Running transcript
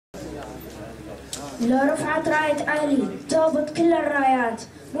لو رفعت راية علي توبت كل الرايات،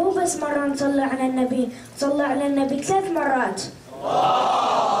 مو بس مرة نصلي على النبي، نصلي على النبي 3 مرات.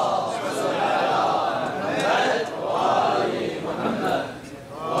 اللهم صل على محمد وآل محمد.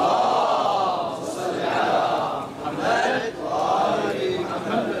 اللهم صل على محمد وآل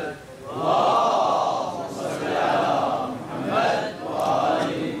محمد. اللهم صل على محمد وآل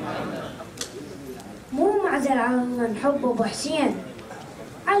محمد. مو معزل على الله نحب ابو حسين،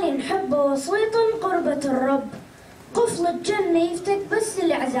 علي نحبه وسيطا قربة الرب، قفل الجنة يفتك بس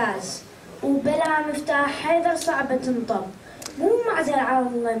الإعزاز، وبلا مفتاح حيدر صعبة تنطب. مو معزل على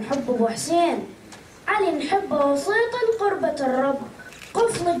الله نحب أبو حسين، علي نحبه وسيطا قربة الرب،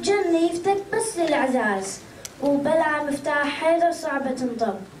 قفل الجنة يفتك بس الإعزاز، وبلا مفتاح حيدر صعبة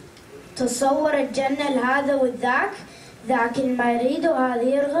تنطب. تصور الجنة لهذا والذاك، ذاك ما يريد وهذا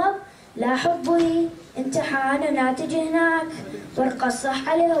يرغب، لا حبه امتحان وناتج هناك، ورقة صح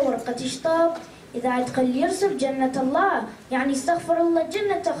عليها ورقة تشطب. إذا يدخل يرسب جنة الله يعني استغفر الله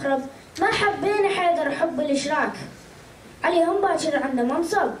الجنة تخرب. ما حبينا حيدر حب الإشراك، علي هم باكر عندنا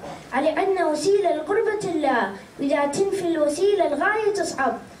منصب، علي عندنا وسيلة لقربة الله، وإذا تنفي الوسيلة الغاية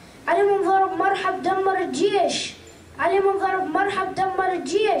تصعب. علي من ضرب مرحب دمر الجيش، علي من ضرب مرحب دمر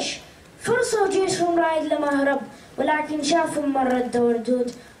الجيش، فرصوا جيشهم رايد لما هرب، ولكن شافوا مرة الدور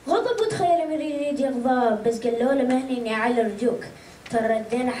دود، غضب وتخيل من يريد يغضب، بس قالوا له مهني على رجوك، ترى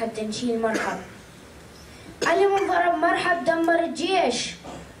ردينا حتى نشيل مرحب. علي من ضرب مرحب دمر الجيش،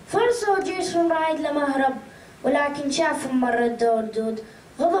 فرصوا جيشهم رايد لما هرب، ولكن شافوا مرة الدور دود،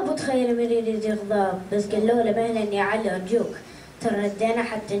 غضب وتخيل من يريد يغضب، بس قالوا له مهني على رجوك، ترى ردينا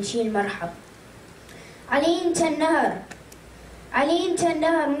حتى نشيل مرحب. علي انت النهر، علي انت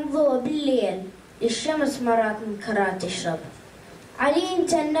النهر من ضوء بالليل، الشمس مرات منكرات تشرب. علي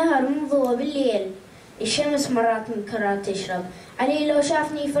انت النهر من ضوء بالليل، الشمس مرات منكرات تشرب. علي لو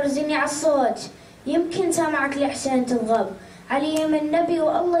شافني يفرزني على الصوت، يمكن سامعك لحسين تضغب. علي من نبي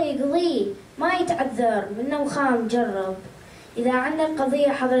والله يقضيه، ما يتعذر منه وخام جرب. إذا عندك قضية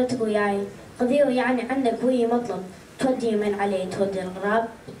حضرتك وياي، قضية يعني عندك ويا مطلب، تودي من علي تودي الغراب،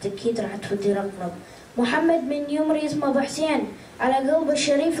 بالتأكيد راح تودي رقرب. محمد من يمري اسمه أبو حسين، على قلب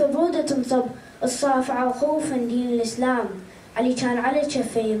الشريف برودة تنصب، الصافعة خوفا دين الإسلام، علي كان على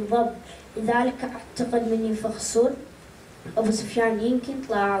شفه ينضب. لذلك أعتقد من ينفخ الصور أبو سفيان يمكن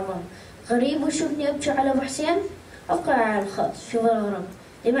طلع أعظم. غريب وشوفني أبكي على أبو حسين، أبقى على الخط شوف الغرب،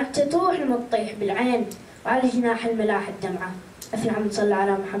 دمعت تروح لما تطيح بالعين، وعلى جناح الملاح الدمعة. أفلح صلى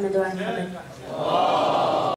على محمد وعلى محمد.